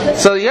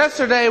So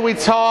yesterday we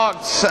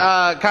talked,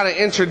 kind of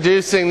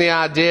introducing the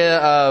idea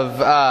of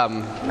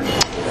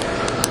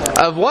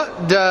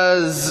what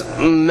does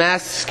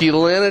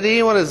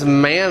masculinity, what does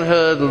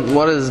manhood,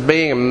 what does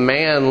being a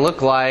man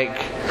look like,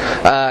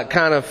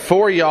 kind of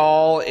for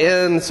y'all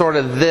in sort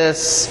of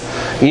this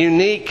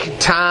unique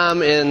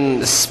time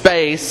and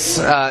space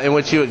in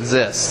which you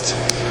exist.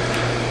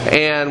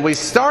 And we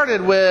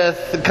started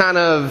with kind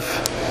of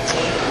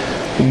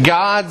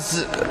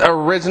God's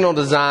original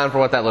design for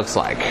what that looks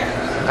like.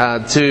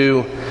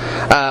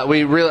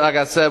 We really, like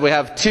I said, we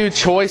have two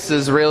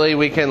choices really.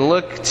 We can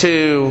look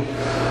to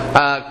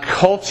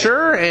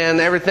culture and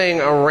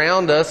everything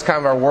around us, kind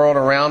of our world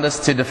around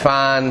us, to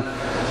define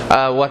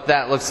what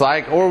that looks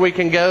like, or we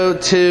can go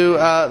to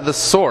the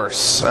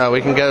source.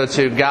 We can go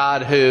to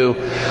God who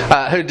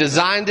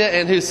designed it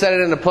and who set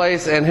it into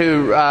place and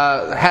who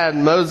had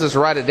Moses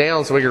write it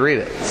down so we could read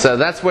it. So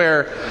that's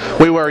where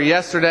we were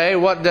yesterday.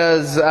 What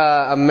does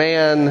a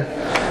man,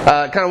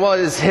 what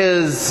is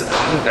his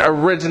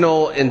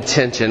original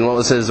intention? What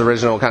was his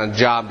original kind of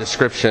job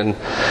description?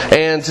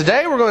 And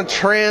today we're going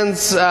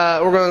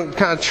to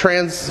kind of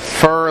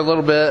transfer a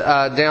little bit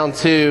down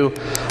to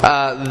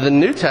the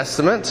New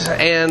Testament.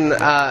 And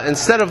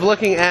instead of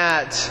looking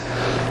at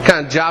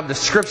kind of job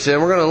description,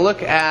 we're going to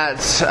look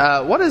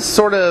at what is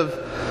sort of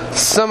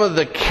some of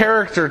the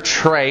character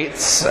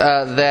traits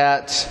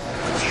that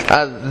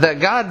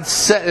God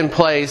set in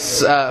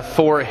place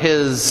for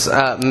His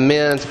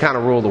men to kind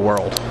of rule the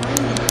world.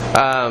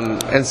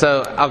 And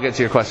so I'll get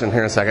to your question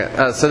here in a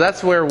second. So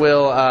that's where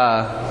we'll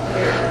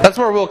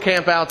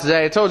camp out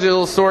today. I told you a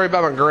little story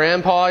about my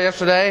grandpa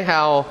yesterday,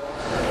 how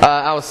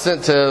I was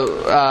sent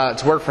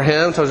to work for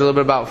him. Told you a little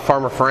bit about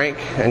Farmer Frank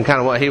and kind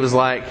of what he was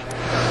like.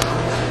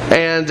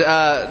 And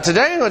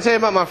today I'm going to tell you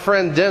about my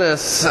friend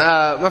Dennis.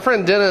 My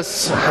friend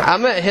Dennis, I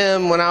met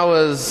him when I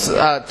was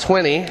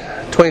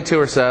 22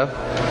 or so.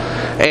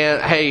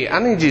 And hey, I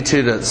need you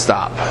two to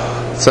stop.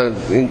 So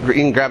you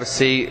can grab a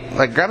seat.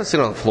 Grab a seat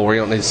on the floor. You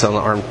don't need to sit on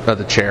the arm of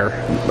the chair.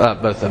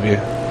 Both of you.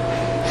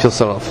 If you'll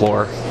sit on the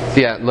floor.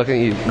 Yeah,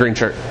 looking at you, green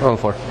shirt, on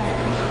the floor.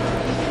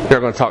 You're not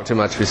going to talk too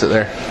much if you sit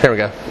there. Here we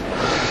go.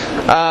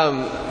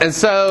 And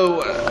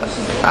so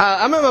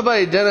I met my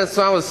buddy Dennis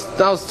when I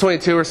was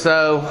 22 or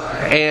so,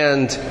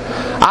 and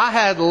I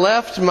had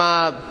left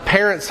my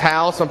parents'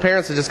 house. My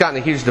parents had just gotten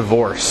a huge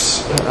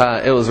divorce.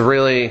 It was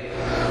really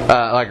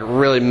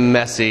really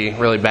messy,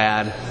 really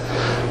bad,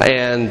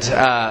 and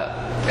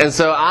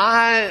so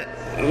I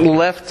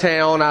left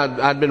town.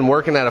 I'd been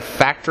working at a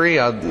factory.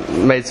 I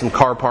made some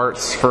car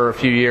parts for a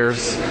few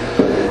years.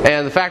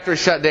 And the factory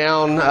shut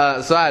down,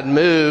 so I had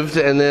moved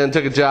and then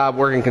took a job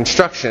working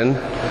construction.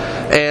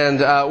 And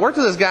worked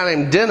with this guy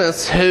named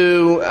Dennis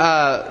who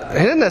he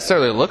didn't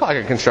necessarily look like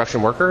a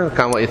construction worker,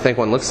 kind of what you think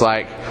one looks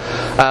like.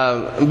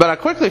 But I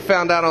quickly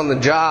found out on the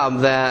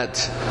job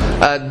that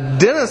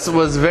Dennis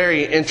was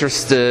very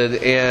interested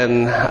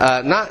in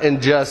not in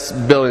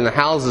just building the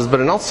houses, but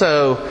in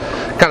also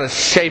kind of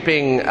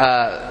shaping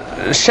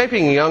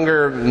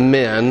younger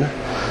men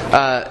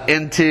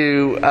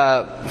into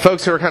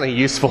folks who are kind of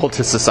useful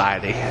to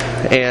society.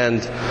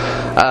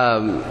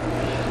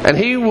 And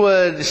he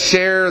would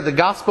share the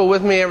gospel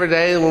with me every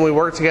day when we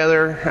worked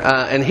together.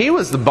 And he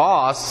was the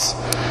boss,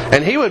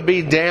 and he would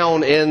be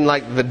down in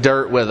the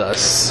dirt with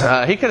us.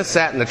 He could have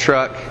sat in the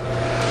truck.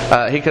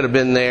 He could have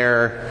been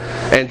there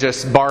and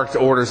just barked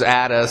orders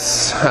at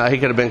us. He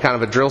could have been kind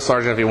of a drill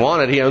sergeant if he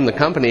wanted. He owned the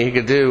company. He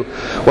could do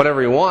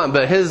whatever he wanted.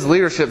 But his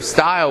leadership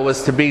style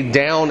was to be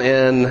down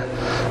in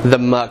the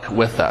muck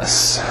with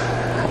us.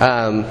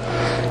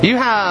 You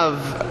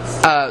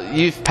have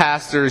youth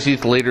pastors,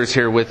 youth leaders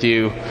here with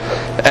you.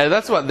 And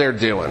that's what they're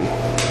doing.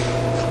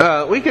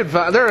 There are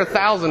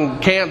 1,000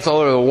 camps all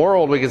over the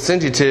world we could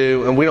send you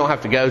to, and we don't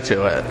have to go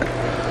to it.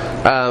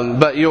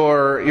 But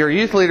your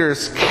youth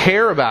leaders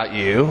care about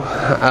you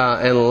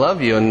and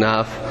love you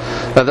enough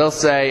that they'll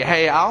say,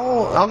 "Hey,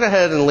 I'll go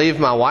ahead and leave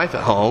my wife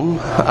at home.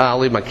 I'll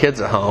leave my kids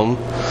at home,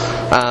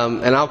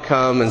 and I'll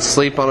come and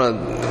sleep on a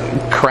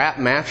crap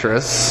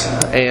mattress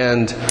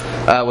and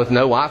with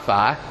no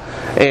Wi-Fi,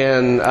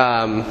 and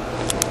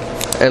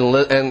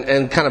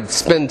kind of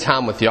spend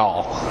time with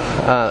y'all."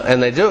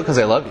 And they do it because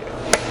they love you.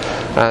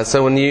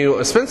 So when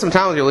you spend some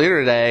time with your leader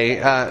today,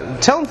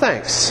 tell them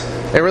thanks.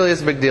 It really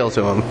is a big deal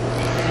to them,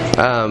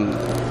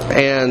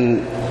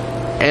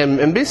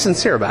 and be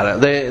sincere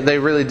about it. They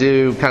really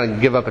do kind of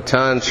give up a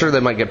ton. Sure,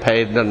 they might get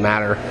paid. It doesn't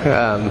matter.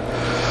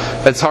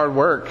 It's hard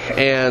work,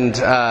 and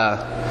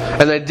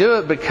they do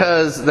it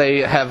because they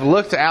have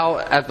looked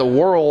out at the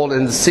world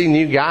and seen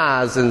you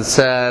guys and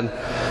said,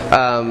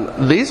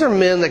 "These are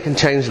men that can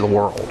change the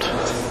world."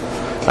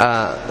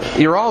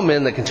 You're all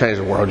men that can change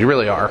the world. You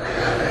really are.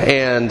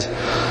 And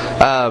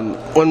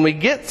when we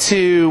get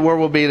to where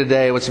we'll be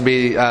today, which will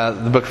be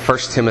the book of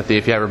 1 Timothy,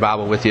 if you have your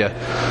Bible with you,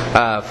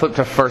 flip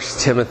to 1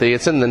 Timothy.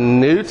 It's in the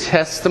New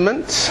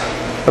Testament,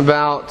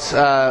 about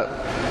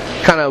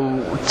kind of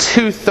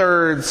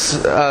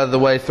 2/3 the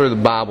way through the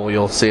Bible.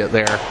 You'll see it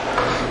there.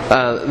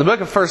 The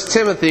book of 1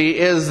 Timothy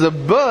is the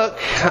book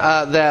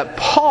that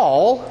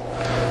Paul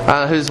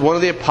who's one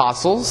of the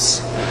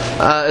apostles,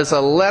 is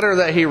a letter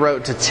that he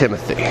wrote to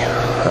Timothy.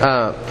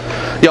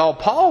 Y'all,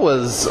 Paul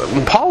was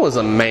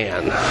a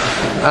man.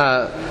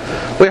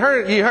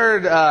 You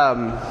heard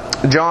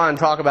John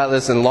talk about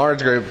this in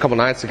large group a couple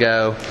nights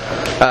ago.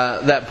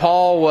 That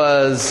Paul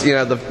was,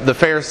 the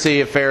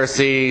Pharisee of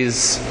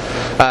Pharisees.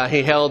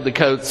 He held the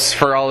coats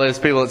for all those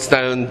people that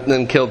stoned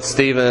and killed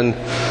Stephen.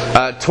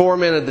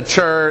 Tormented the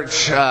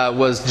church.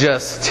 Was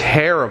just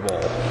terrible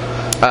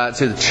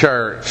to the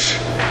church.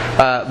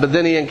 But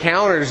then he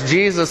encounters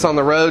Jesus on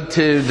the road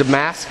to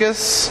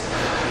Damascus.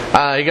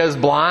 He goes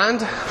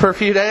blind for a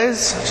few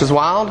days, which is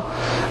wild.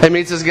 He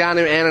meets this guy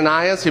named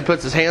Ananias who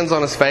puts his hands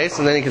on his face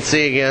and then he can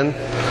see again.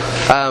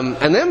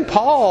 And then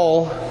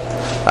Paul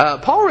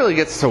really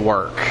gets to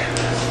work.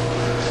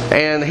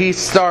 And he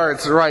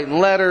starts writing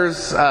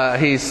letters.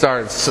 He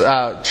starts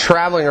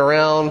traveling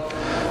around.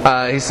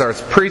 He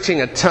starts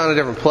preaching a ton of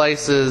different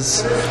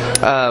places.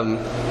 1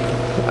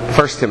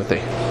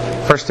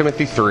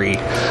 Timothy 3.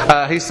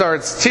 He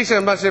starts teaching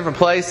a bunch of different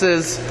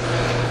places.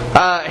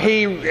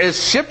 He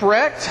is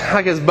shipwrecked,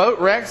 like his boat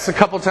wrecked a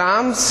couple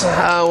times.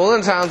 One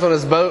of the times when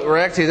his boat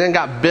wrecked, he then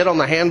got bit on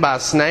the hand by a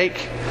snake.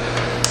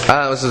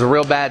 This was a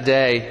real bad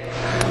day.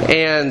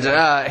 And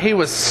he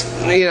was,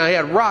 he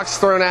had rocks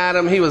thrown at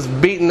him. He was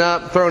beaten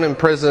up, thrown in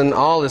prison,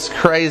 all this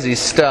crazy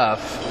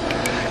stuff.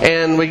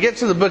 And we get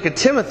to the book of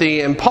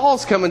Timothy, and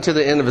Paul's coming to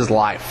the end of his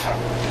life.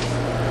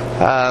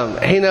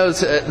 He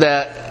knows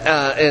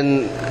that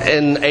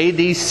in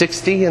AD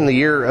 60, in the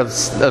year of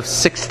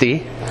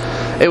 60,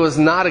 it was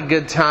not a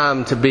good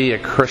time to be a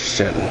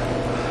Christian.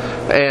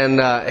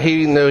 And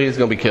he knew he was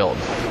going to be killed.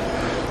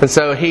 And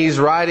so he's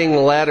writing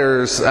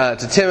letters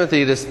to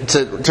Timothy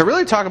to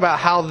really talk about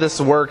how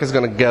this work is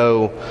going to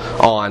go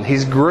on.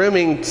 He's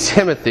grooming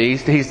Timothy.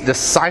 He's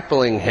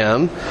discipling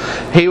him.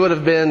 He would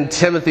have been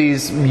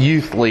Timothy's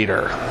youth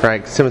leader,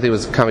 right? Timothy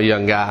was kind of a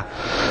young guy.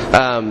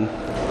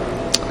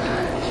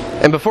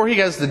 And before he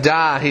goes to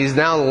die, he's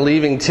now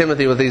leaving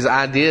Timothy with these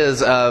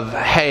ideas of,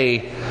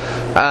 hey,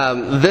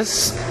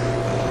 this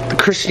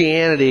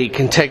Christianity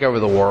can take over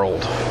the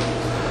world.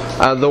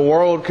 The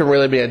world can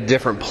really be a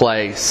different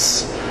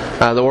place.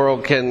 The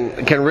world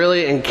can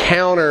really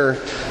encounter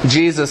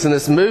Jesus, and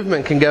this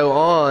movement can go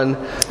on.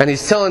 And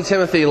he's telling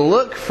Timothy,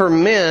 look for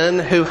men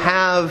who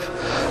have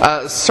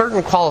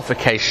certain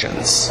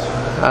qualifications,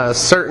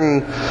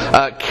 certain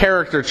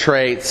character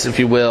traits, if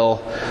you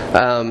will.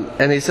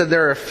 And he said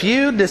there are a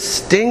few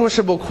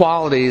distinguishable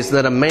qualities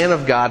that a man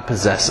of God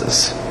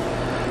possesses.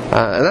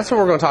 And that's what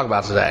we're going to talk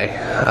about today.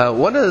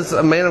 What does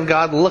a man of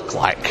God look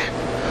like?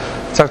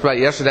 We talked about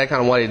yesterday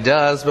kind of what he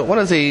does, but what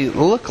does he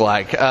look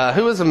like?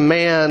 Who is a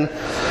man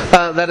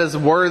that is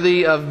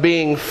worthy of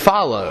being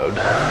followed?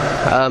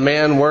 A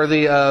man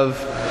worthy of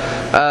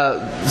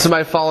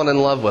somebody falling in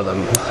love with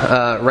him,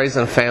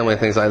 raising a family,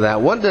 things like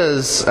that. What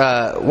does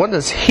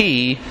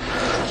he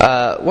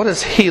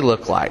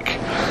look like?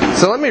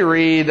 So let me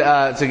read.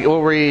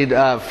 We'll read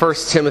 1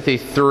 Timothy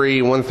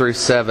 3, 1 through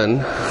 7,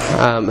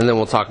 and then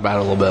we'll talk about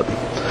it a little bit.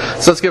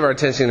 So let's give our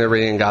attention to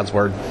reading God's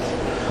Word.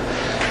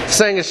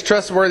 Saying it's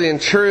trustworthy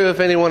and true, if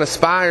anyone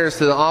aspires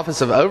to the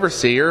office of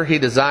overseer, he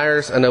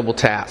desires a noble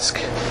task.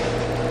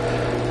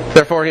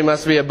 Therefore he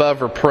must be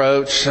above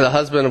reproach, the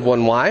husband of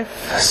one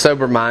wife,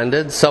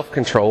 sober-minded,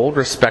 self-controlled,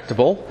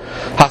 respectable,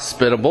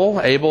 hospitable,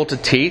 able to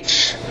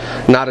teach,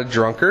 not a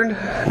drunkard,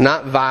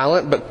 not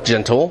violent but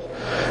gentle,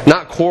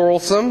 not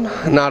quarrelsome,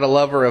 not a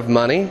lover of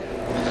money.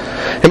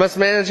 He must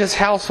manage his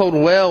household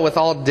well with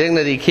all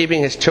dignity,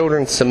 keeping his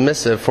children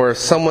submissive. For if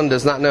someone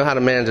does not know how to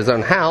manage his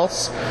own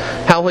house,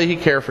 how will he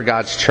care for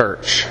God's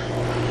church?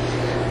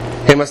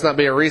 He must not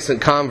be a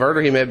recent convert,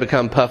 or he may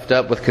become puffed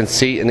up with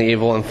conceit and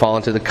evil and fall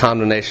into the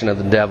condemnation of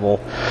the devil.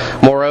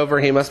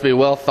 Moreover, he must be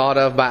well thought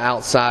of by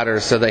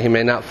outsiders, so that he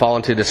may not fall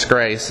into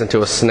disgrace,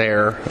 into a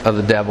snare of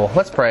the devil.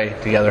 Let's pray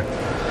together.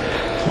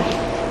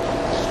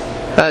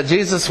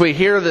 Jesus, we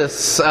hear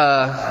this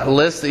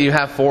list that you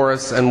have for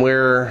us, and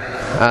we're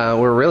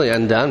really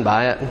undone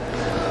by it.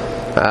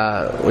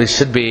 We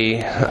should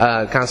be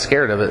kind of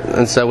scared of it,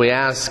 and so we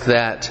ask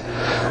that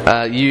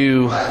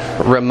you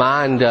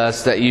remind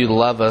us that you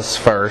love us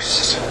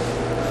first,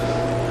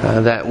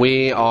 that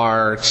we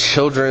are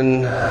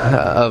children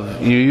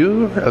of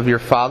you, of your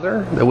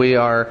Father, that we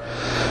are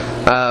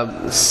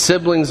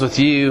siblings with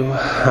you,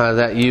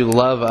 that you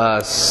love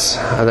us,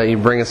 that you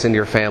bring us into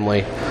your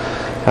family.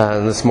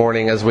 This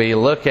morning, as we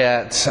look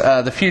at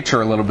the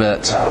future a little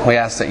bit, we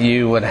ask that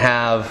you would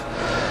have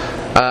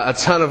a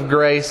ton of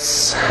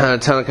grace, a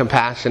ton of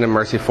compassion and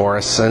mercy for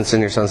us. And it's in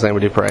your Son's name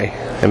we do pray.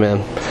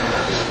 Amen.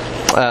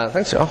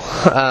 Thanks, y'all.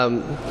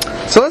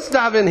 So let's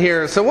dive in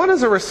here. So what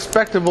does a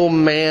respectable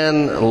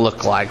man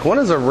look like? What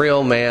does a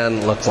real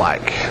man look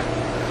like?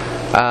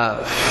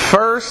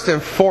 First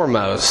and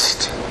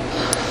foremost,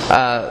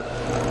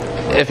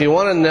 if you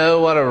want to know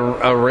what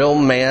a real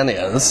man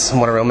is, and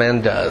what a real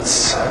man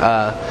does,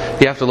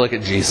 you have to look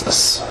at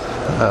Jesus.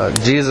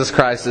 Jesus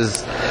Christ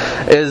is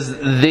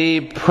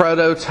the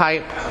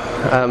prototype.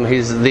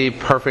 He's the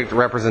perfect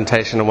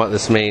representation of what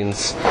this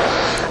means.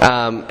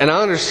 And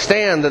I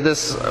understand that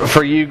this,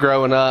 for you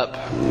growing up,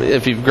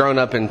 if you've grown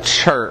up in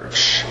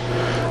church,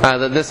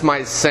 that this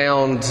might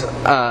sound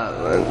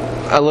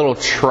a little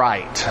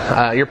trite.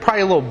 You're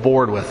probably a little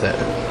bored with it.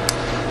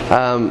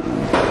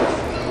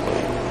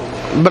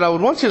 But I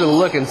would want you to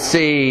look and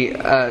see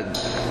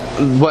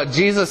what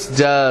Jesus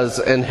does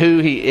and who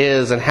He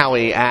is and how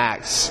He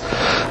acts.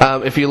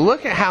 If you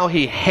look at how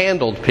He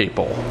handled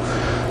people,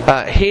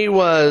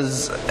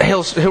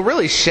 he'll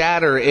really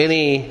shatter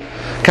any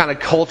kind of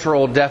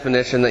cultural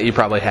definition that you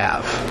probably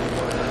have.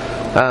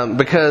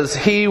 Because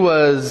he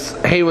was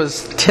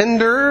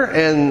tender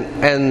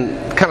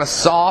and kind of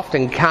soft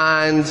and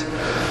kind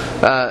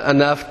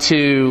enough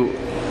to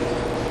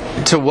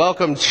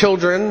welcome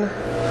children.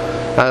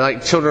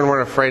 Like children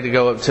weren't afraid to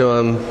go up to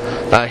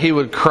him. He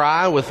would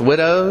cry with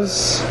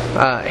widows.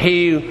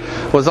 He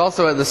was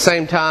also at the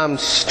same time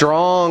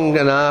strong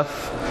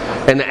enough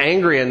and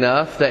angry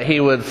enough that he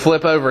would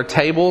flip over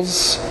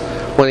tables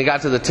when he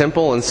got to the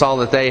temple and saw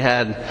that they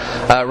had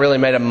really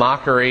made a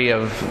mockery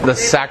of the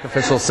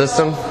sacrificial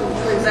system.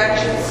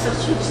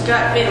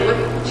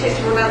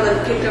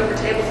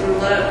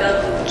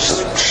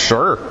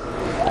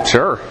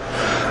 Sure.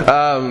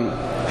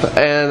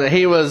 And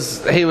he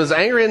was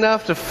angry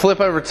enough to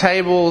flip over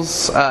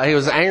tables. He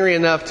was angry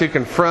enough to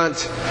confront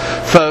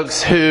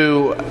folks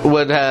who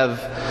would have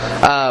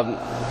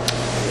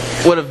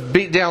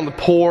beat down the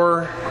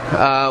poor,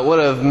 would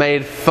have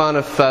made fun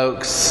of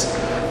folks,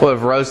 would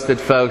have roasted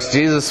folks.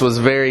 Jesus was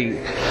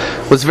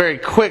very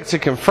quick to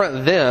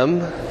confront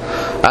them.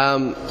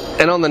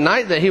 And on the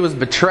night that he was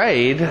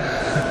betrayed,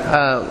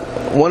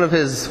 one of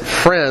his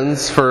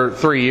friends for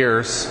 3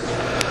 years,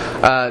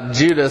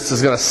 Judas,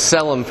 is going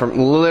to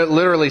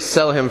literally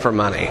sell him for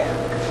money.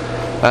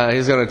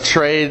 He's going to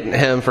trade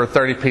him for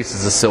 30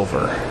 pieces of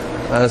silver.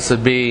 This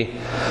would be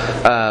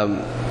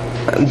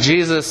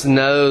Jesus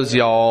knows,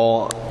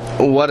 y'all,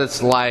 what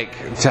it's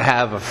like to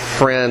have a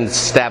friend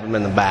stab him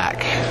in the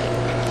back.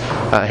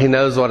 He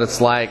knows what it's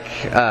like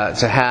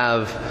to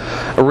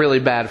have really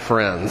bad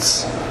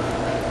friends.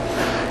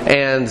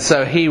 And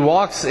so he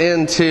walks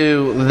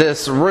into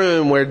this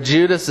room where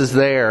Judas is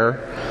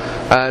there.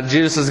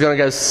 Judas is going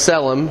to go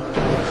sell him,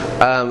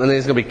 and then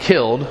he's going to be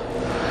killed.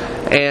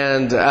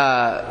 And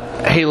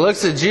he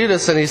looks at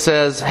Judas and he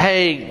says,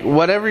 "Hey,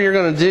 whatever you're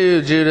going to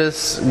do,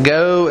 Judas,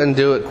 go and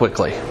do it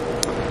quickly.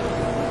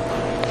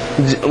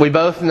 We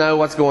both know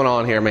what's going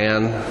on here,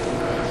 man.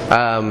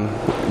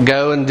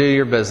 Go and do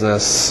your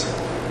business,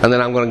 and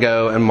then I'm going to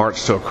go and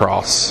march to a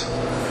cross."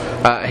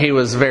 He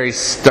was very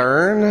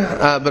stern,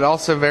 but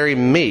also very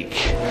meek.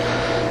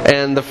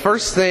 And the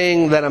first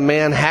thing that a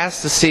man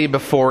has to see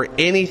before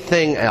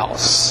anything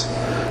else,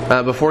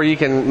 before you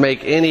can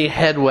make any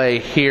headway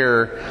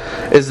here,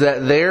 is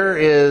that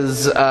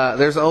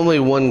there's only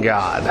one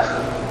God,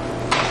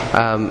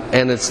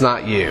 and it's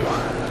not you.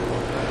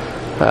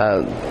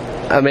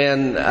 A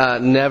man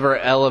never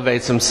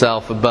elevates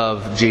himself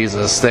above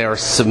Jesus. They are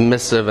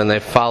submissive and they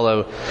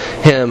follow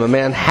Him. A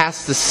man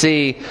has to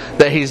see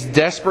that he's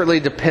desperately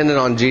dependent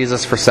on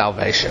Jesus for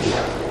salvation.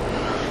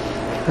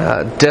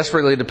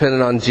 Desperately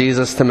dependent on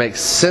Jesus to make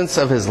sense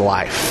of his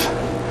life.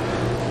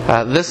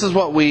 This is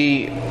what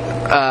we,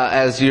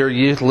 as your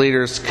youth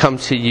leaders, come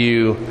to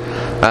you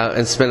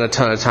and spend a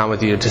ton of time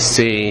with you to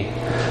see.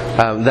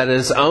 That it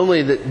is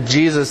only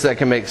Jesus that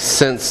can make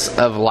sense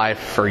of life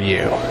for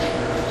you.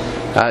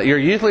 Your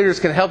youth leaders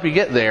can help you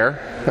get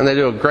there, and they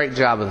do a great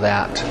job of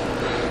that.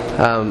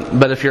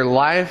 But if your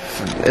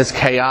life is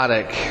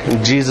chaotic,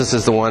 Jesus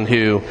is the one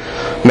who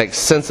makes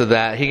sense of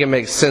that. He can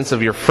make sense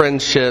of your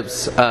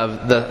friendships,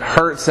 of the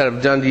hurts that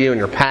have done to you in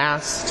your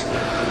past,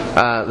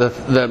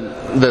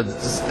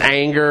 the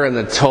anger and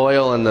the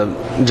toil and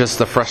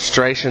the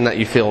frustration that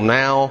you feel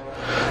now,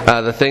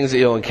 the things that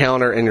you'll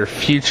encounter in your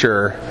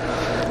future.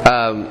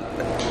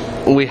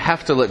 We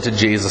have to look to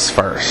Jesus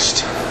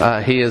first.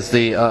 He is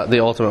the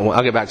ultimate one.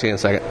 I'll get back to you in a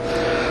second.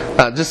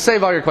 Just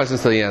save all your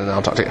questions to the end and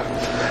I'll talk to you.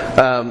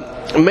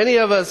 Many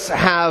of us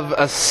have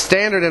a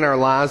standard in our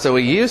lives that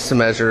we used to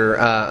measure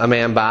a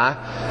man by,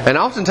 and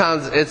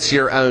oftentimes it's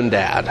your own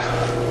dad,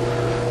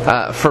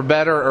 for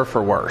better or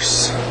for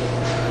worse.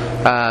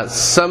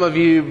 Some of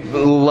you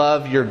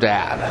love your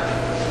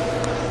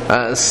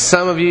dad.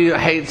 Some of you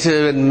hate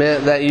to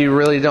admit that you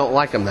really don't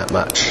like him that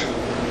much.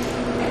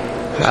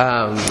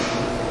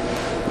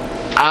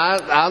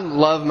 I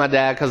love my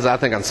dad because I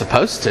think I'm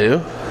supposed to,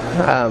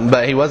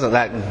 but he wasn't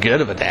that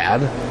good of a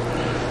dad.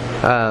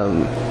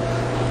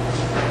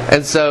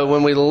 And so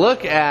when we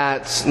look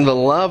at the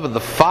love of the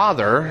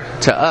Father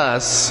to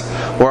us,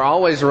 we're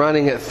always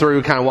running it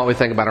through kind of what we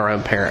think about our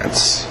own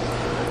parents.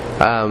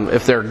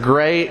 If they're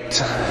great,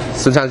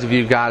 sometimes you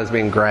view God as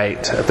being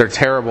great. If they're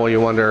terrible,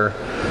 you wonder,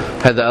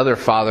 had the other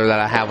father that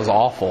I have was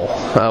awful.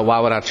 Why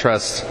would I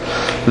trust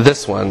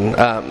this one?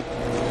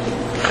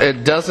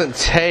 It doesn't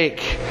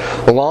take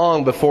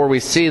long before we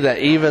see that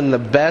even the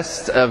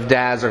best of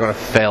dads are going to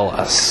fail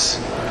us.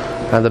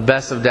 The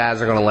best of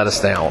dads are going to let us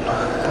down.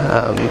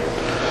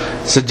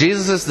 So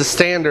Jesus is the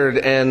standard,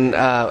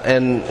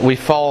 and we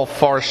fall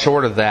far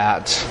short of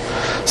that.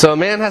 So a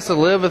man has to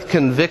live with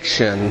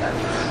conviction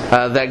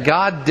that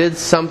God did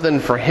something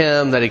for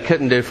him that he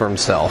couldn't do for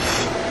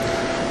himself.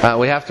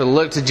 We have to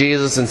look to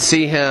Jesus and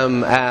see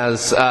Him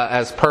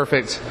as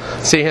perfect,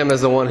 see Him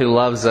as the one who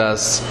loves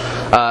us,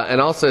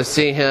 and also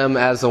see Him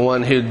as the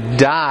one who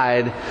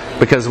died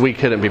because we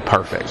couldn't be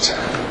perfect.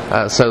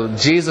 So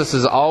Jesus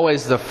is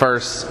always the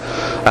first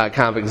kind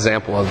of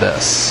example of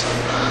this.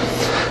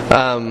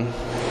 And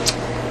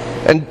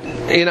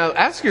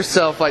ask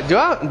yourself, do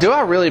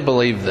I really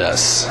believe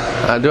this?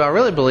 Do I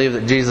really believe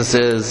that Jesus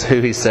is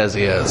who He says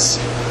He is?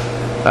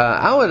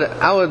 I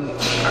would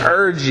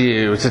urge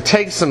you to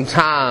take some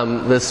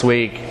time this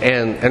week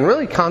and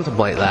really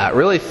contemplate that.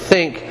 Really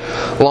think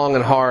long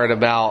and hard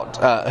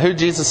about who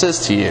Jesus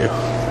is to you.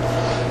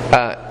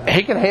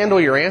 He can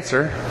handle your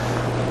answer.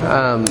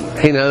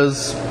 He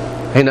knows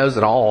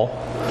it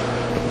all.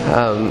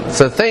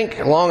 So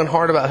think long and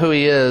hard about who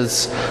He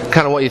is,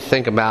 kind of what you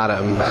think about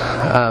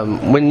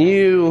Him. When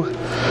you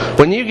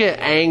get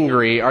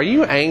angry, are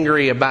you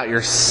angry about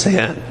your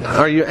sin?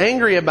 Are you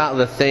angry about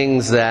the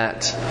things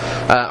that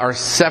are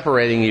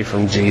separating you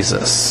from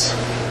Jesus?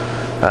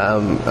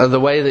 The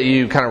way that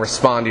you kind of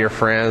respond to your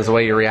friends, the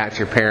way you react to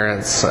your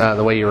parents,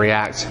 the way you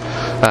react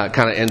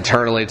kind of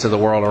internally to the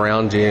world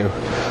around you.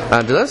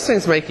 Do those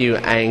things make you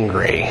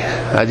angry?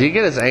 Do you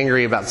get as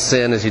angry about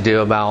sin as you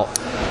do about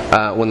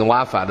when the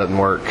Wi-Fi doesn't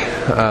work?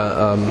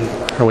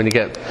 Or when you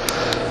get,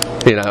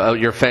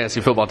 your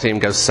fantasy football team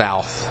goes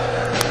south?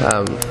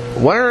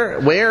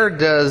 Where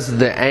does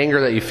the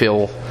anger that you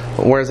feel,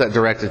 where is that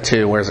directed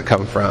to? Where does it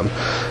come from?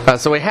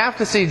 So we have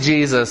to see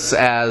Jesus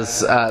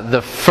as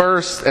the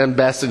first and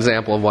best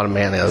example of what a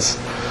man is.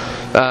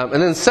 And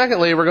then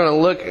secondly, we're going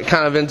to look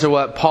kind of into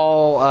what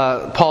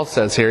Paul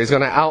says here. He's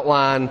going to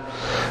outline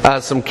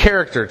some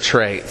character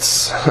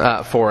traits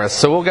for us.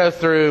 So we'll go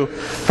through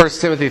 1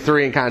 Timothy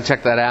 3 and kind of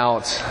check that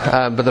out.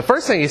 But the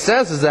first thing he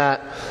says is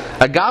that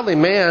a godly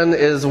man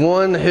is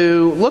one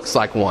who looks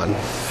like one.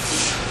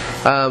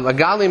 A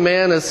godly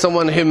man is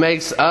someone who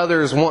makes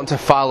others want to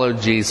follow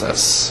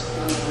Jesus.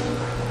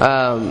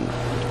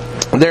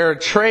 There are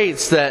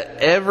traits that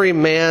every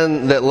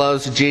man that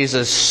loves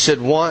Jesus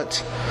should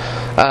want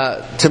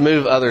to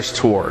move others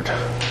toward.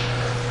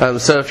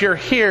 So if you're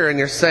here and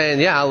you're saying,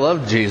 yeah, I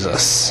love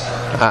Jesus,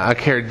 I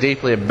care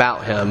deeply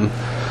about Him,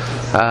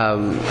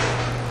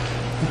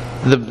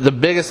 the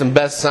biggest and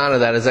best sign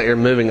of that is that you're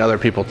moving other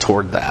people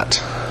toward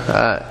that.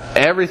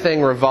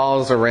 Everything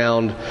revolves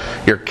around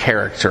your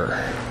character.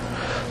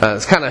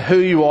 It's kind of who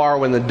you are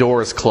when the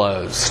door is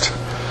closed.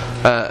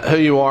 Who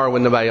you are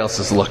when nobody else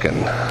is looking.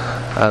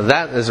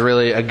 That is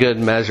really a good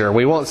measure.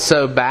 We want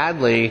so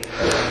badly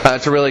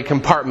to really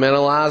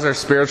compartmentalize our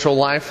spiritual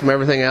life from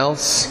everything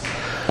else.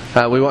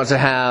 We want to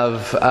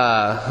have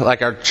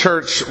like our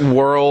church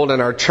world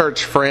and our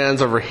church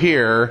friends over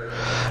here,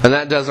 and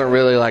that doesn't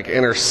really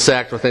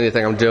intersect with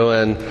anything I'm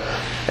doing,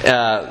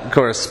 kind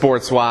of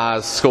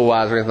sports-wise,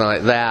 school-wise, or anything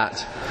like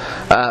that.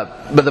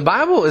 But the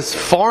Bible is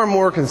far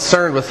more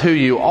concerned with who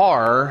you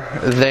are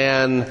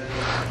than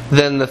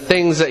the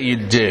things that you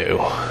do.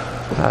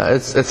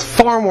 It's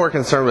far more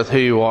concerned with who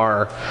you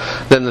are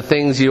than the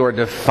things you are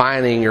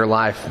defining your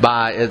life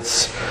by.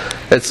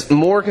 It's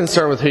more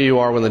concerned with who you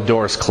are when the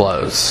door is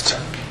closed.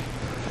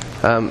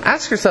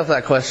 Ask yourself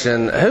that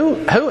question: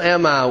 Who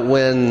am I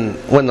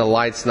when the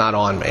light's not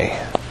on me?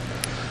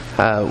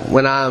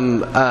 When I'm,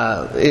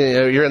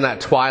 you're in that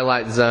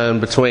twilight zone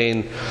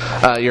between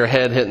your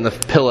head hitting the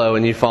pillow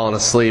and you falling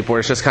asleep, where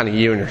it's just kind of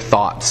you and your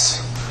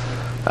thoughts.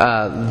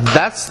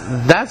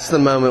 That's the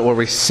moment where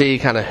we see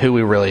kind of who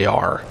we really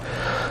are.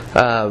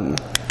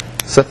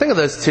 So think of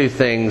those two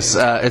things.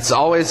 It's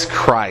always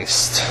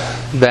Christ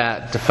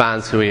that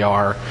defines who we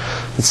are.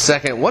 And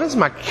second, what is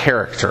my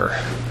character?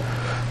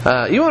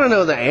 You want to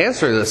know the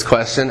answer to this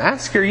question?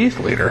 Ask your youth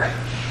leader.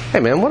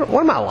 Hey man, what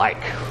am I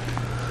like?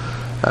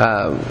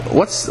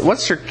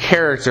 What's your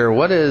character?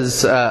 What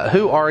is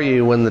who are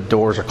you when the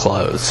doors are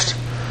closed?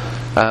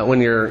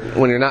 When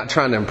you're not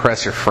trying to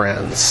impress your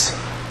friends?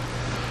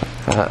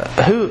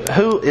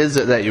 Who is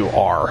it that you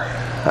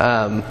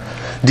are?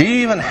 Do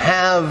you even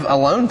have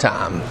alone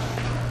time?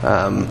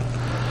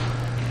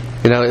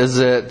 Is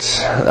it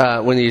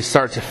when you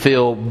start to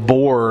feel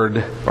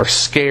bored or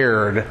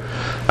scared?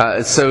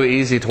 It's so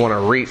easy to want to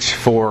reach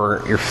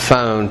for your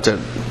phone to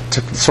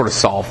sort of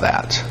solve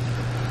that.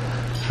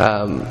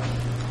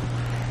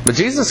 But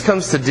Jesus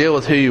comes to deal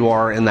with who you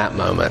are in that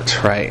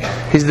moment, right?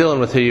 He's dealing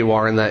with who you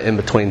are in that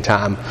in-between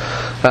time.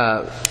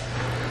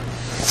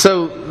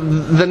 So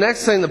the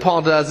next thing that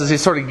Paul does is he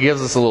sort of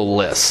gives us a little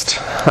list.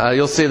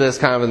 You'll see this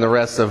kind of in the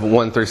rest of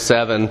 1 through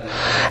 7,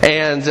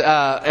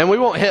 and we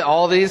won't hit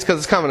all these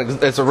because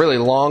it's a really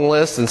long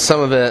list, and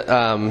some of it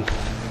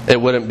it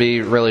wouldn't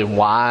be really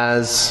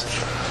wise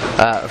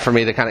for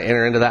me to kind of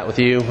enter into that with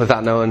you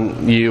without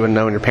knowing you and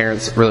knowing your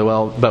parents really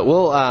well. But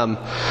we'll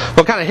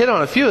kind of hit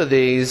on a few of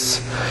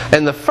these.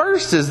 And the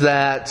first is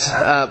that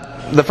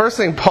the first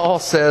thing Paul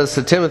says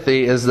to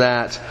Timothy is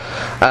that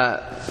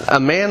a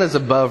man is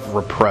above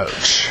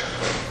reproach.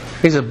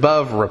 He's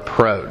above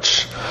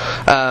reproach.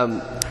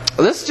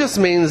 This just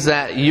means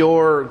that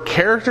your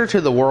character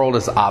to the world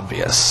is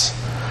obvious.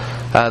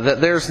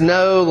 That there's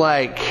no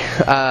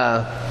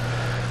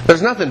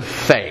there's nothing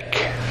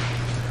fake.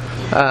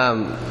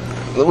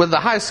 With the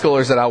high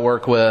schoolers that I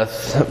work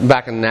with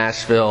back in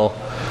Nashville,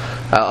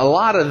 a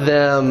lot of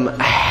them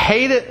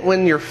hate it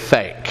when you're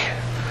fake.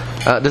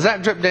 Does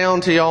that drip down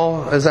to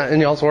y'all? Is that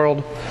in y'all's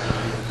world?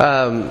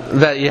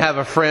 That you have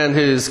a friend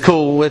who's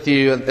cool with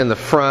you in the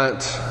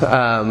front,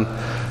 and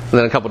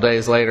then a couple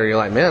days later you're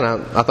like, man,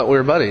 I thought we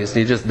were buddies.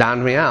 You just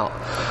dined me out.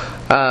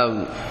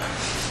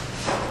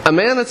 A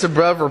man that's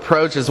above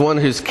reproach is one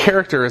whose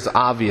character is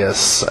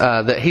obvious,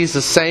 that he's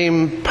the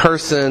same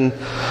person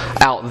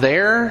out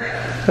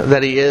there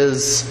that he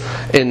is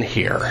in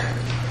here.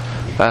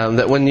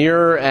 That when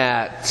you're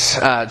at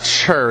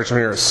church, when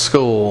you're at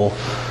school,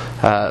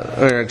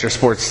 when you're at your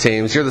sports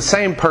teams, you're the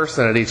same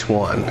person at each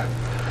one.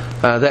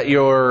 That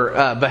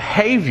your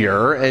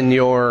behavior and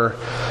your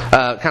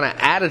kind of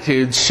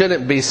attitude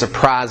shouldn't be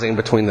surprising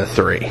between the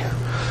three.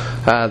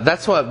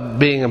 That's what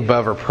being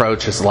above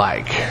reproach is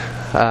like.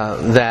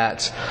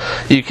 That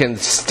you can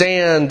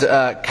stand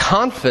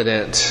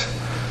confident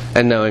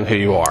in knowing who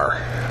you are.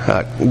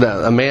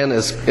 A man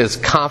is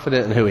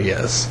confident in who he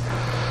is.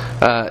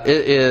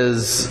 It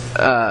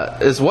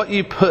is what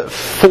you put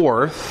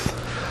forth,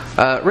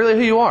 really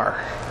who you are.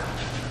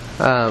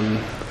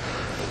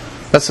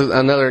 That's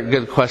another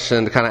good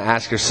question to kind of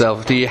ask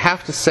yourself. Do you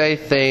have to say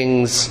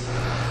things,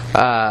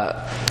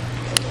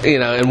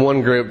 in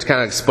one group to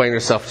kind of explain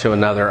yourself to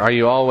another? Are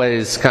you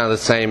always kind of the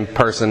same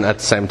person at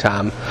the same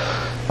time?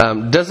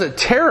 Does it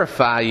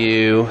terrify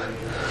you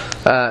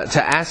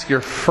to ask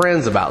your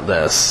friends about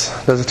this?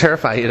 Does it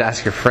terrify you to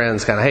ask your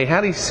friends kind of, hey, how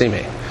do you see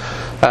me?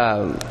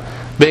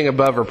 Being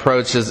above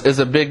reproach is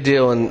a big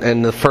deal,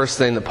 and the first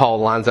thing that Paul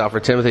lines out for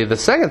Timothy. The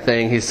second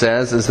thing he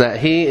says is that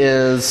he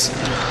is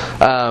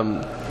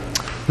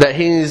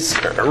he's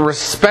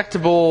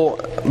respectable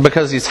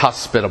because he's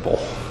hospitable.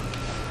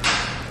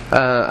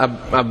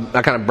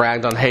 I kind of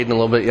bragged on Hayden a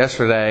little bit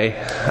yesterday,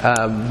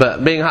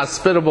 but being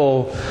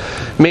hospitable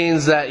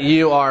means that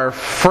you are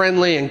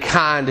friendly and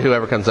kind to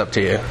whoever comes up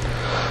to you.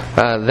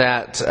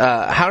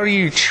 How are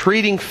you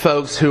treating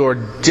folks who are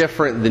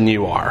different than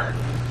you are?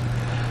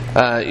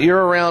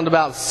 You're around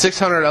about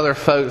 600 other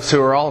folks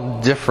who are all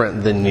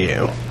different than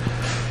you.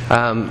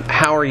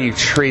 How are you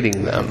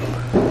treating them?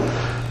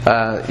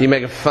 You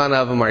making fun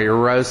of them? Are you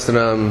roasting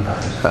them?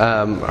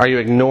 Are you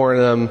ignoring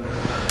them?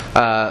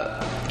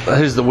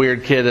 Who's the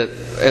weird kid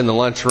in the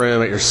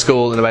lunchroom at your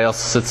school that nobody else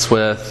sits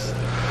with?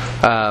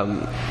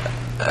 Think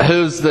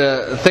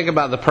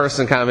about the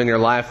person kind of in your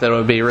life that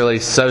would be really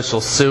social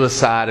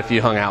suicide if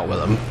you hung out with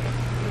them.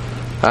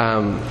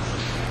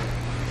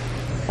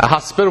 A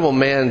hospitable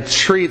man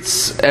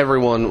treats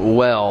everyone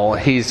well.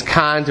 He's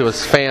kind to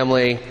his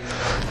family.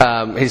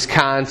 He's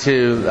kind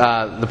to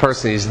the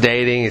person he's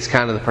dating. He's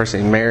kind to the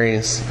person he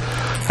marries.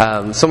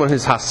 Someone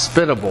who's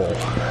hospitable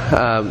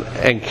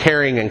and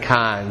caring and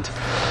kind.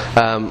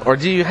 Or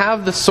do you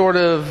have the sort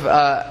of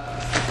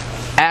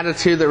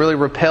attitude that really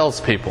repels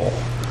people?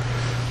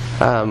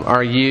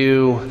 Have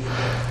you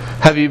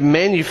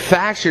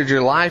manufactured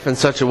your life in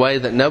such a way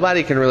that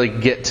nobody can really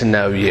get to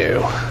know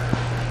you?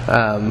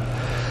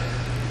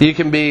 You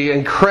can be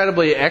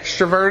incredibly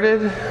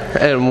extroverted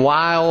and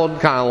wild,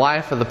 kind of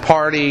life of the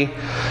party,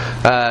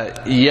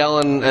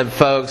 yelling at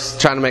folks,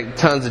 trying to make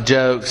tons of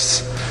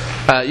jokes.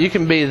 You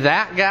can be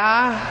that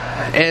guy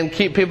and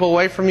keep people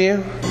away from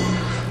you.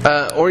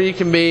 Or you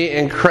can be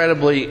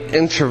incredibly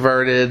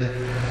introverted,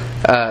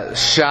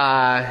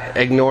 shy,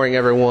 ignoring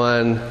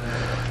everyone,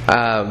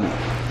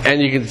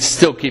 and you can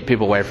still keep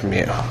people away from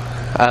you.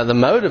 The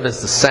motive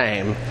is the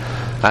same.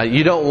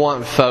 You don't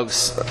want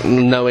folks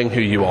knowing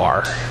who you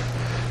are.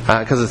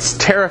 Because it's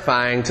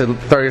terrifying to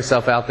throw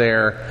yourself out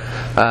there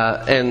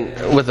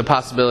and with the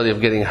possibility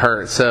of getting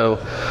hurt. So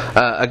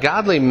a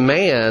godly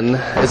man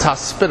is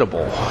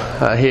hospitable.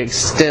 He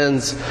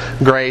extends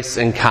grace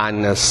and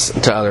kindness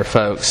to other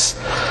folks.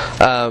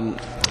 And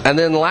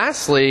then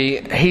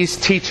lastly, he's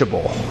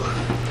teachable.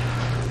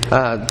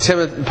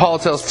 Paul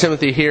tells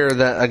Timothy here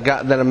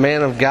that a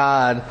man of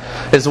God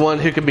is one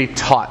who can be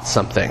taught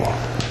something.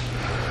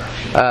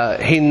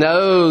 He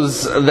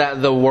knows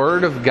that the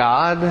Word of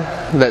God,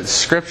 that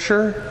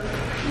Scripture,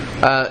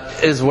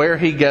 is where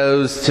he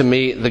goes to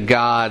meet the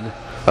God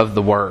of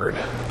the Word.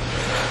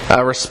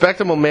 A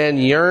respectable man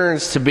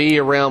yearns to be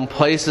around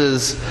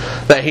places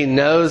that he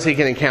knows he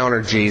can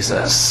encounter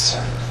Jesus.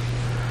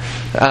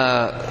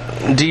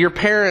 Do your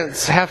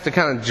parents have to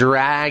kind of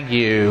drag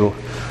you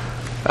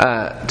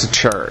to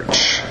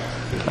church?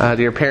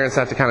 Do your parents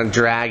have to kind of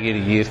drag you to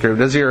youth group?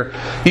 Does your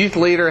youth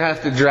leader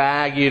have to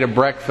drag you to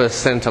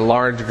breakfast and to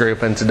large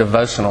group and to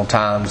devotional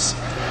times?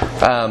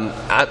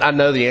 I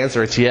know the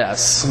answer is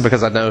yes,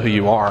 because I know who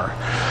you are.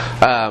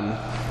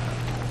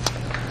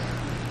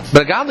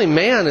 But a godly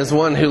man is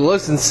one who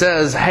looks and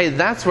says, hey,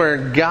 that's where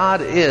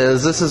God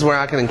is. This is where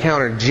I can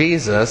encounter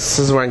Jesus. This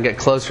is where I can get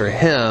closer to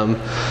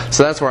Him.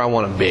 So that's where I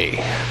want to be.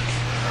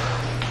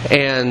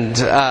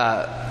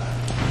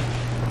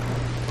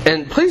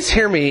 And please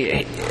hear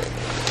me.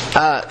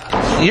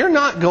 You're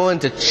not going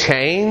to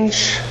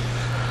change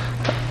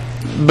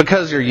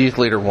because your youth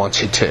leader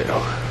wants you to.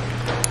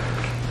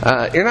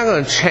 You're not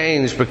going to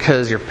change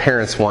because your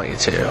parents want you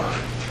to.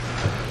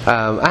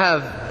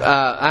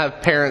 I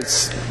have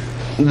parents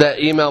that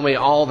email me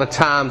all the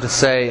time to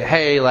say,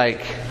 hey, like,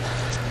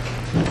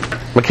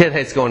 my kid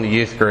hates going to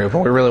youth group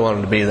and we really want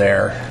him to be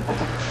there.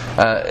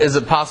 Is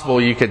it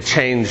possible you could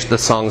change the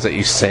songs that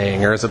you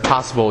sing? Or is it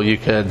possible you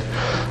could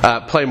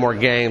play more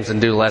games and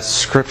do less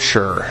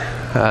scripture?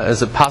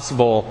 Is it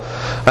possible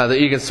that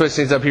you can switch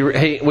things up? We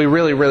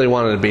really, really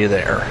wanted to be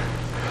there.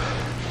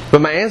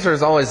 But my answer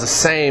is always the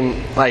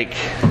same. Like,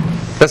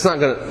 that's not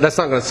going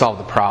to solve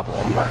the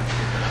problem.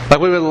 Like,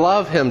 we would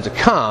love him to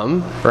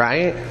come,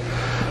 right?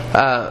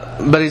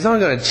 But he's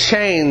only going to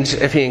change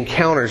if he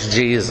encounters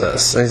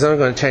Jesus. And he's only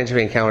going to change if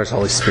he encounters the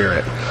Holy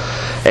Spirit.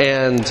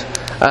 And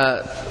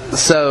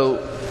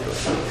so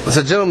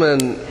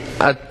gentlemen,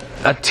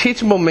 a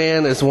teachable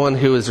man is one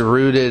who is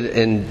rooted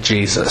in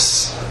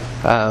Jesus.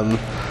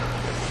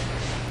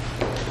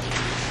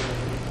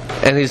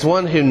 And he's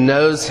one who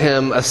knows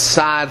Him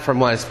aside from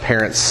what his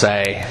parents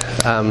say.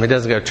 He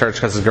doesn't go to church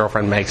because his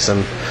girlfriend makes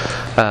him.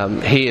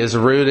 He is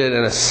rooted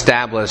and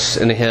established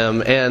in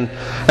Him. And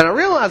I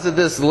realize that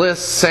this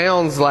list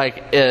sounds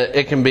like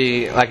it can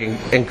be like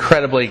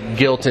incredibly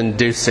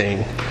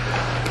guilt-inducing,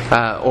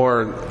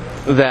 or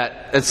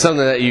that it's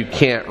something that you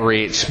can't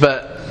reach.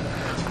 But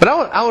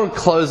I want to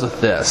close with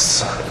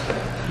this.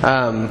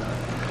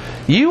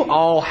 You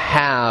all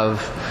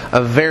have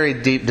a very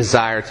deep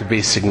desire to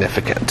be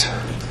significant.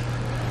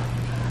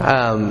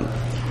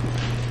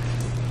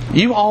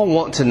 You all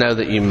want to know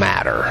that you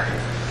matter.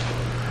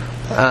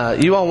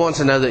 You all want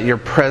to know that your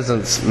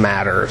presence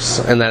matters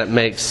and that it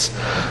makes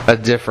a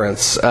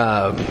difference.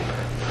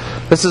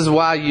 This is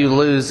why you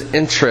lose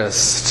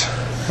interest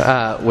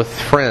with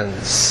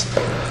friends.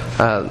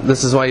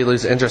 This is why you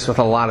lose interest with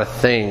a lot of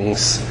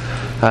things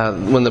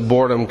when the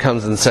boredom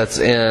comes and sets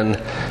in.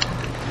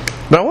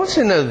 But I want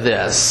you to know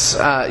this.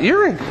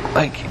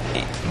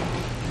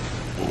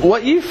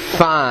 What you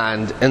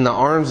find in the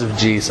arms of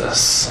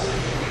Jesus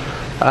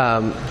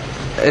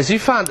is you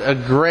find a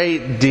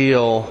great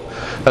deal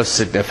of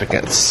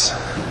significance.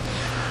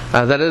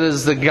 That it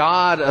is the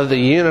God of the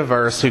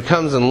universe who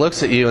comes and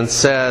looks at you and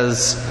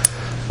says,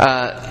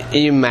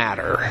 you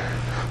matter.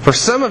 For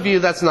some of you,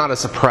 that's not a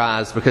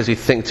surprise because you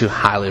think too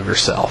highly of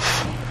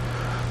yourself.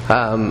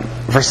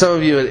 For some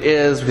of you, it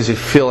is because you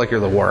feel like you're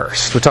the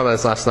worst. We talked about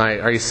this last night.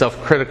 Are you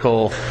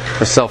self-critical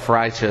or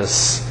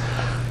self-righteous?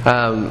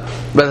 But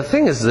the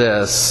thing is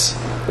this,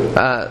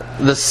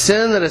 the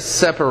sin that has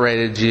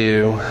separated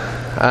you,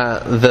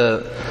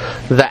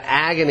 the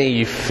agony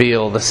you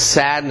feel, the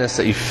sadness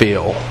that you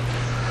feel,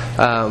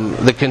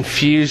 the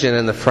confusion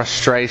and the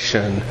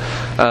frustration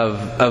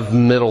of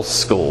middle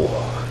school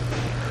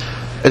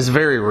is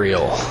very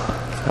real.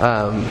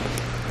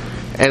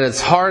 And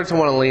it's hard to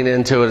want to lean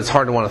into it, it's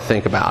hard to want to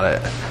think about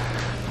it.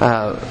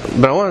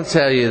 But I want to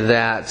tell you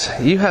that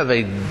you have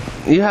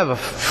a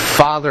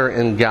Father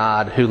in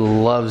God who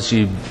loves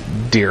you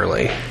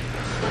dearly,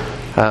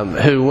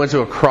 who went to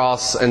a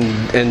cross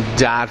and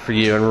died for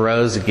you and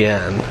rose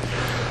again.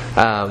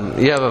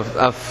 You have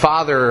a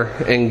Father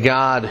in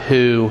God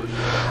who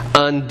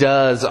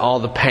undoes all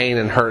the pain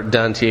and hurt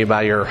done to you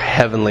by your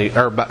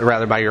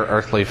by your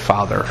earthly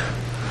father.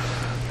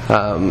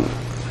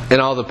 In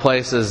all the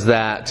places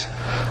that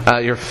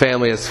your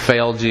family has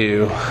failed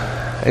you,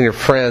 and your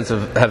friends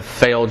have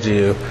failed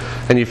you,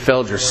 and you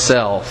failed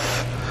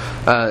yourself,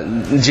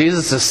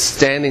 Jesus is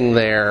standing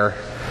there,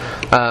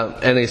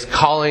 and He's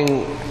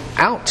calling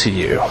out to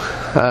you.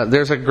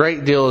 There's a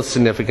great deal of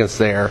significance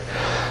there.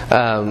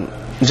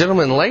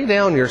 Gentlemen, lay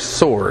down your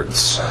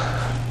swords.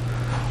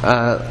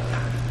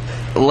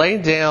 Lay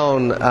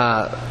down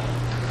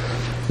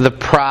the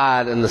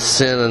pride and the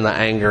sin and the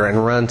anger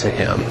and run to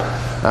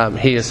Him.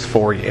 He is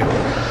for you.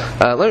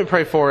 Let me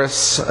pray for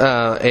us,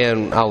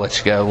 and I'll let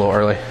you go a little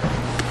early.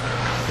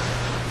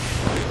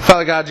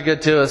 Father God, You're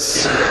good to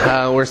us.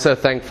 We're so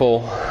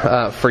thankful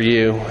for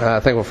You,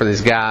 thankful for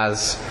these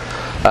guys.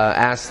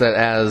 Ask that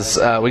as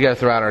we go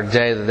throughout our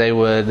day that they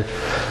would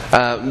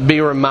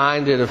be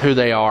reminded of who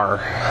they are,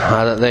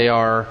 that they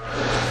are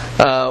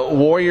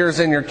warriors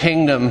in Your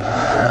kingdom,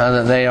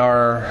 that they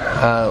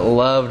are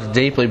loved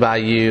deeply by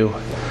You,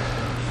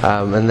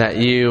 and that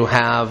You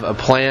have a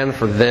plan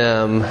for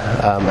them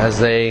as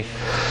they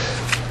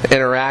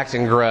interact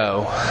and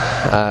grow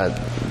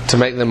to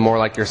make them more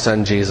like Your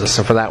Son Jesus.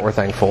 And for that we're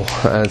thankful.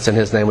 It's in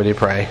His name we do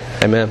pray.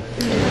 Amen.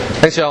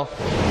 Thanks, y'all.